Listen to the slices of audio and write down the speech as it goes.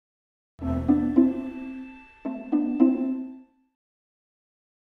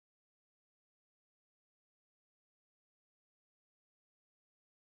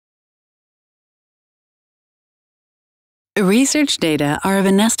Research data are of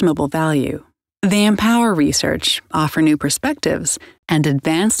inestimable value. They empower research, offer new perspectives, and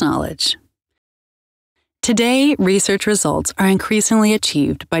advance knowledge. Today, research results are increasingly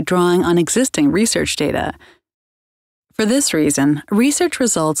achieved by drawing on existing research data. For this reason, research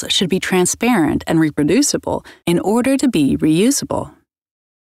results should be transparent and reproducible in order to be reusable.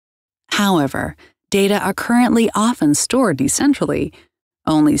 However, data are currently often stored decentrally,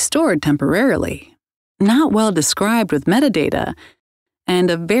 only stored temporarily, not well described with metadata, and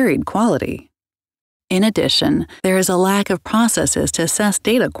of varied quality. In addition, there is a lack of processes to assess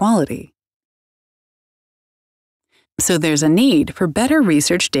data quality. So there's a need for better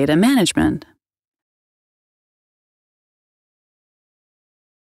research data management.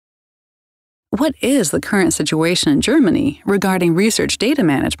 What is the current situation in Germany regarding research data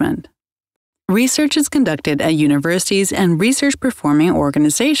management? Research is conducted at universities and research performing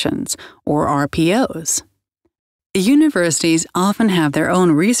organizations, or RPOs. Universities often have their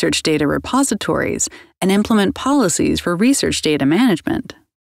own research data repositories and implement policies for research data management.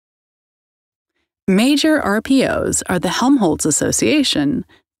 Major RPOs are the Helmholtz Association,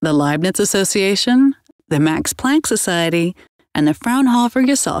 the Leibniz Association, the Max Planck Society, and the Fraunhofer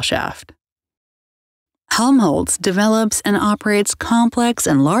Gesellschaft. Helmholtz develops and operates complex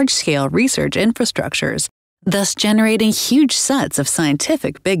and large-scale research infrastructures, thus generating huge sets of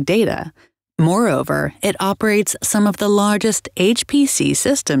scientific big data. Moreover, it operates some of the largest HPC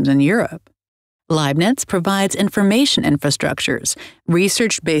systems in Europe. Leibniz provides information infrastructures,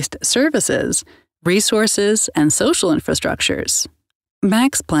 research-based services, resources, and social infrastructures.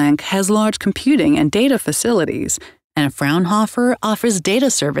 Max Planck has large computing and data facilities, and Fraunhofer offers data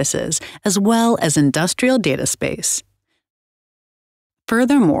services as well as industrial data space.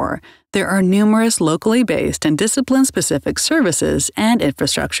 Furthermore, there are numerous locally based and discipline-specific services and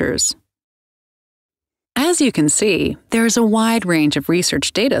infrastructures. As you can see, there is a wide range of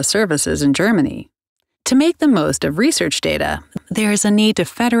research data services in Germany. To make the most of research data, there is a need to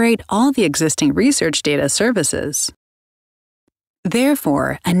federate all the existing research data services.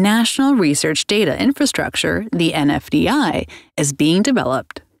 Therefore, a national research data infrastructure, the NFDI, is being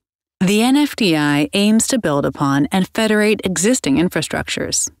developed. The NFDI aims to build upon and federate existing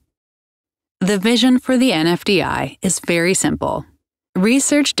infrastructures. The vision for the NFDI is very simple.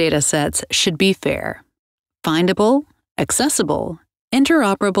 Research datasets should be fair, findable, accessible,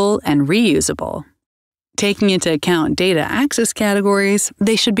 interoperable, and reusable. Taking into account data access categories,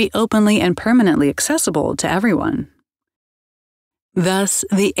 they should be openly and permanently accessible to everyone. Thus,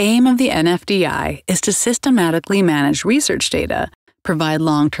 the aim of the NFDI is to systematically manage research data, provide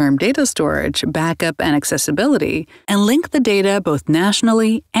long-term data storage, backup, and accessibility, and link the data both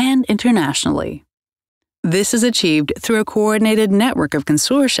nationally and internationally. This is achieved through a coordinated network of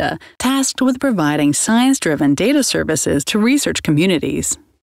consortia tasked with providing science-driven data services to research communities.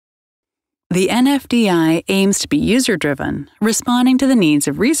 The NFDI aims to be user-driven, responding to the needs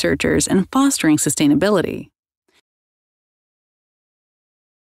of researchers and fostering sustainability.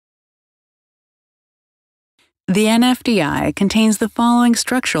 The NFDI contains the following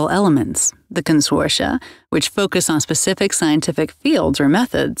structural elements. The consortia, which focus on specific scientific fields or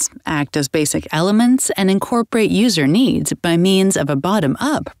methods, act as basic elements and incorporate user needs by means of a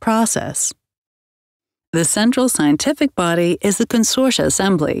bottom-up process. The central scientific body is the Consortia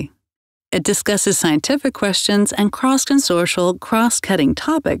Assembly. It discusses scientific questions and cross-consortial, cross-cutting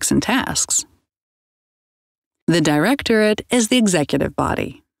topics and tasks. The Directorate is the executive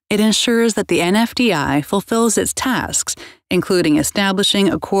body. It ensures that the NFDI fulfills its tasks, including establishing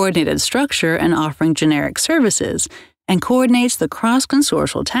a coordinated structure and offering generic services, and coordinates the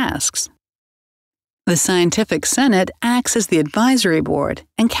cross-consortial tasks. The Scientific Senate acts as the advisory board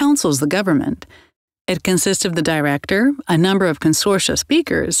and counsels the government. It consists of the director, a number of consortia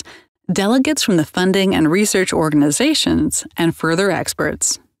speakers, delegates from the funding and research organizations, and further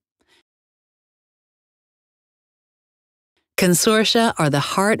experts. Consortia are the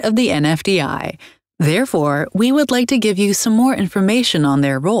heart of the NFDI. Therefore, we would like to give you some more information on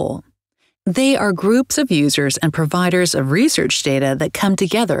their role. They are groups of users and providers of research data that come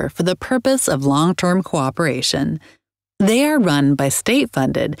together for the purpose of long-term cooperation. They are run by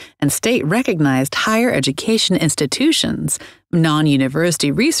state-funded and state-recognized higher education institutions,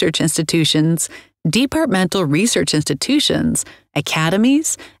 non-university research institutions, departmental research institutions,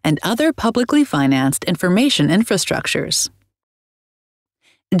 academies, and other publicly financed information infrastructures.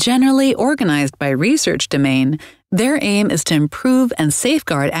 Generally organized by research domain, their aim is to improve and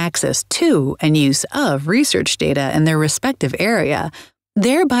safeguard access to and use of research data in their respective area,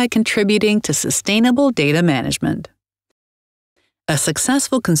 thereby contributing to sustainable data management. A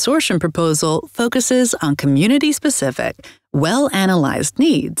successful consortium proposal focuses on community-specific, well-analyzed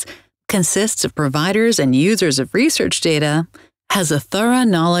needs, consists of providers and users of research data, has a thorough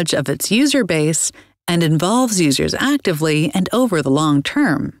knowledge of its user base, and involves users actively and over the long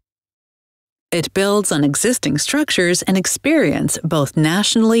term. It builds on existing structures and experience both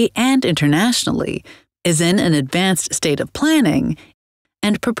nationally and internationally, is in an advanced state of planning,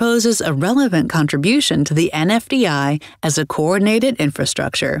 and proposes a relevant contribution to the NFDI as a coordinated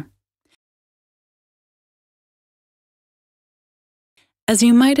infrastructure. As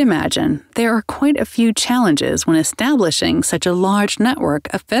you might imagine, there are quite a few challenges when establishing such a large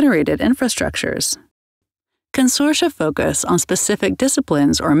network of federated infrastructures. Consortia focus on specific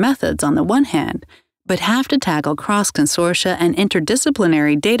disciplines or methods on the one hand, but have to tackle cross-consortia and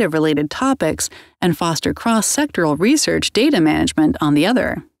interdisciplinary data-related topics and foster cross-sectoral research data management on the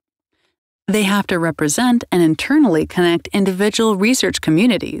other. They have to represent and internally connect individual research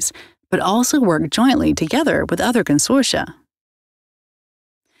communities, but also work jointly together with other consortia.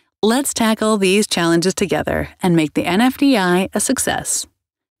 Let's tackle these challenges together and make the NFDI a success.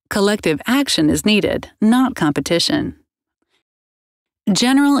 Collective action is needed, not competition.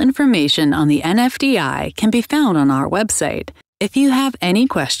 General information on the NFDI can be found on our website. If you have any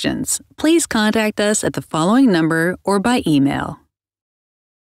questions, please contact us at the following number or by email.